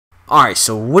Alright,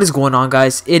 so what is going on,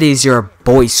 guys? It is your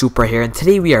boy Super here, and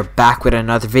today we are back with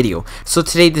another video. So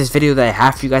today, this video that I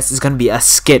have for you guys is going to be a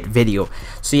skit video.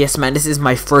 So yes, man, this is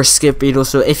my first skit video,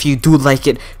 so if you do like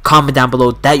it, comment down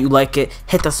below that you like it,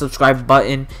 hit the subscribe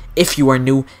button if you are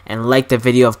new, and like the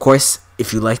video, of course,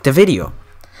 if you like the video.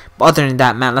 But other than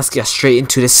that, man, let's get straight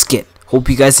into the skit. Hope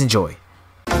you guys enjoy.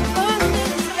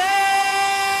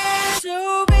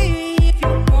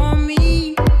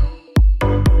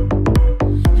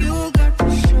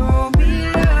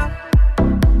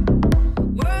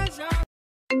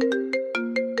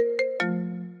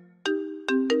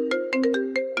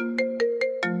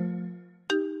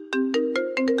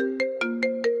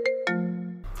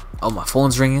 Oh, my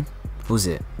phone's ringing. Who's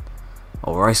it?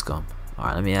 Oh, Ricegum.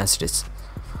 Alright, let me answer this.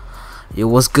 Yo,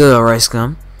 what's good,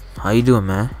 Ricegum? How you doing,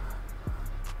 man?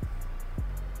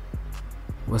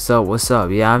 What's up? What's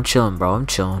up? Yeah, I'm chilling, bro. I'm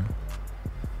chilling.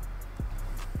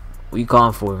 What you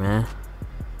calling for, man?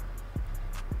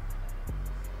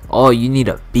 Oh, you need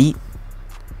a beat?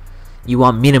 You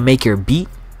want me to make your beat?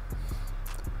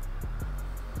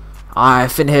 Alright,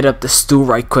 finna hit up the stew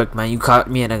right quick, man. You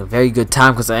caught me at a very good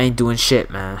time because I ain't doing shit,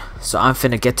 man. So I'm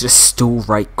finna get to the stew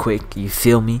right quick. You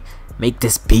feel me? Make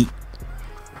this beat.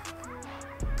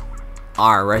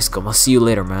 Alright, Ricegum, I'll see you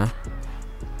later, man.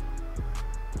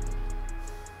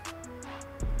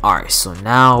 Alright, so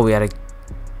now we gotta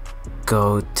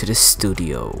go to the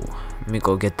studio. Let me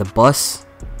go get the bus.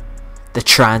 The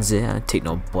transit. I don't take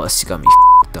no bus. You got me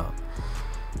f***ed up.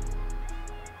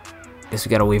 Guess we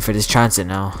gotta wait for this transit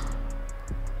now.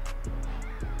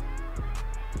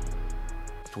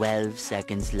 12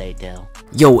 seconds later.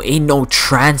 Yo, ain't no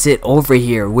transit over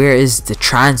here. Where is the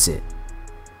transit?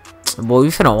 Boy, we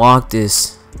finna walk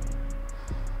this.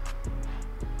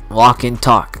 Walk and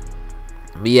talk.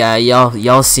 But yeah,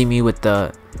 y'all see me with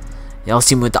the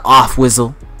off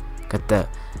whistle. Got the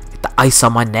ice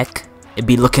on my neck. It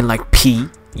be looking like pee.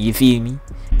 You feel me?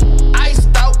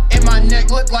 Iced out and my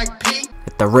neck look like pee.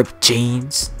 Got the ripped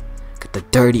jeans. Got the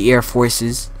dirty Air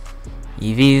Forces.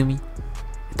 You feel me?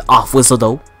 The off whistle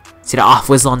though. See the off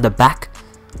whistle on the back?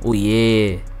 Oh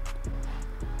yeah.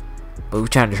 But we're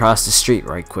trying to cross the street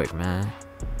right quick, man.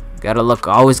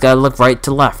 Always gotta look right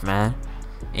to left, man.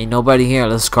 Ain't nobody here,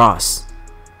 let's cross.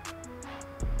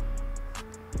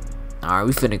 Alright,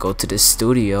 we finna go to the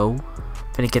studio.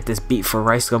 Finna get this beat for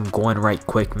Ricegum going right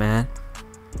quick, man.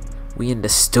 We in the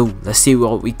stew. Let's see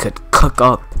what we could cook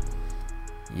up.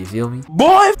 You feel me?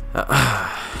 Boy!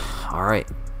 Alright.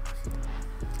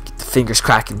 Get the fingers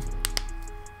cracking.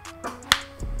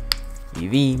 You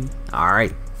feel me?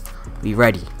 Alright. We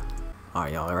ready.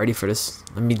 Alright, y'all ready for this?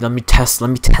 Let me test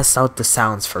out the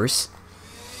sounds first.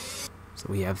 So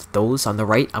we have those on the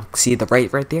right. See the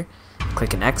right there?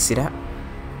 Click an X, see that?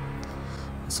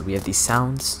 So we have these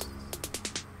sounds.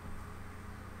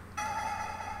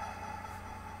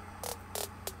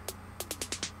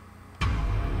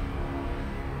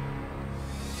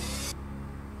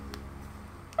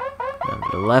 On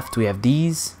the left we have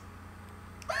these.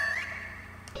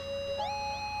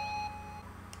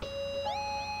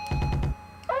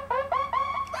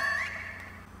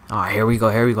 Alright, here we go,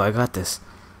 I got this.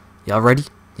 Y'all ready?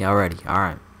 Y'all ready,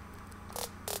 alright.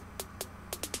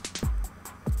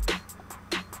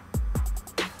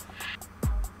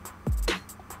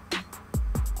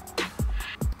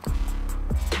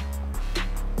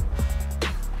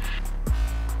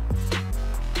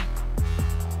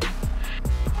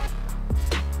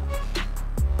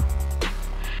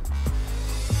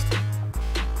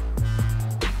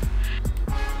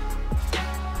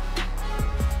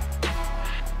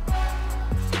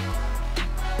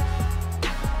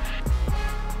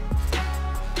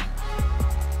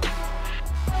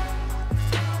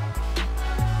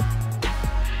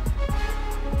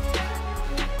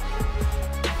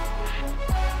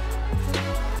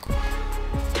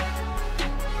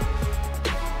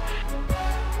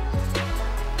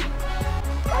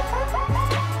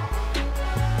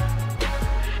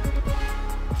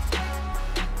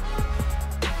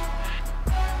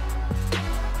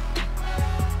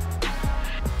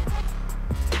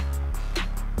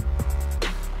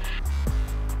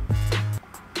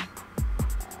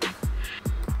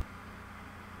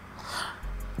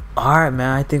 Alright,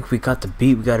 man, I think we got the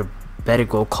beat. We gotta better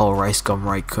go call Ricegum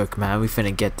right quick, man. We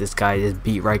finna get this guy this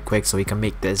beat right quick so he can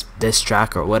make this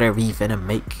track or whatever he finna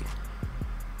make.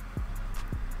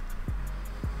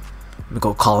 Let me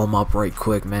go call him up right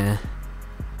quick, man.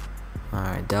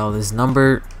 Alright, dial this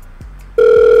number.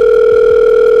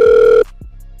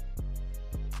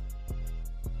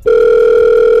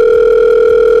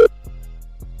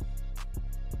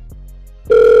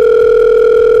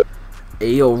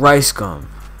 Hey yo, Ricegum.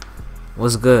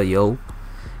 What's good, yo?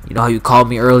 You know how you called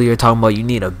me earlier talking about you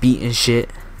need a beat and shit?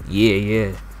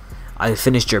 Yeah. I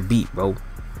finished your beat, bro.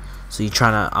 So you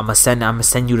tryna? I'ma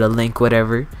send you the link,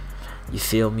 whatever. You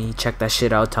feel me? Check that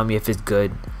shit out. Tell me if it's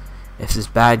good. If it's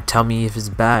bad, tell me if it's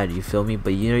bad. You feel me?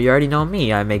 But you know, you already know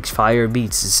me. I make fire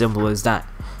beats. As simple as that.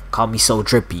 Call me so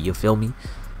drippy. You feel me?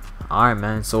 Alright,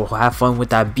 man. So have fun with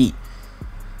that beat.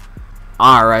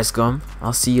 Alright, Scum.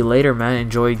 I'll see you later, man.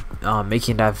 Enjoy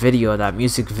making that video, that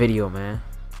music video, man.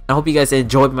 I hope you guys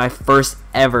enjoyed my first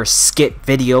ever skit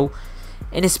video.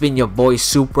 And it's been your boy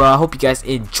Supra. I hope you guys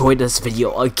enjoyed this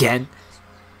video again.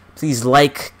 Please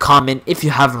like, comment. If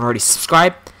you haven't already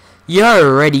subscribed, you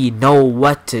already know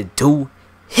what to do.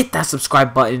 Hit that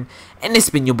subscribe button. And it's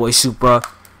been your boy Supra.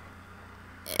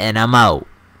 And I'm out.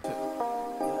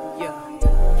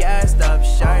 Gassed up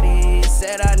shorty,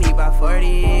 said I need my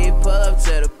 40, pull up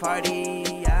to the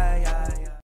party.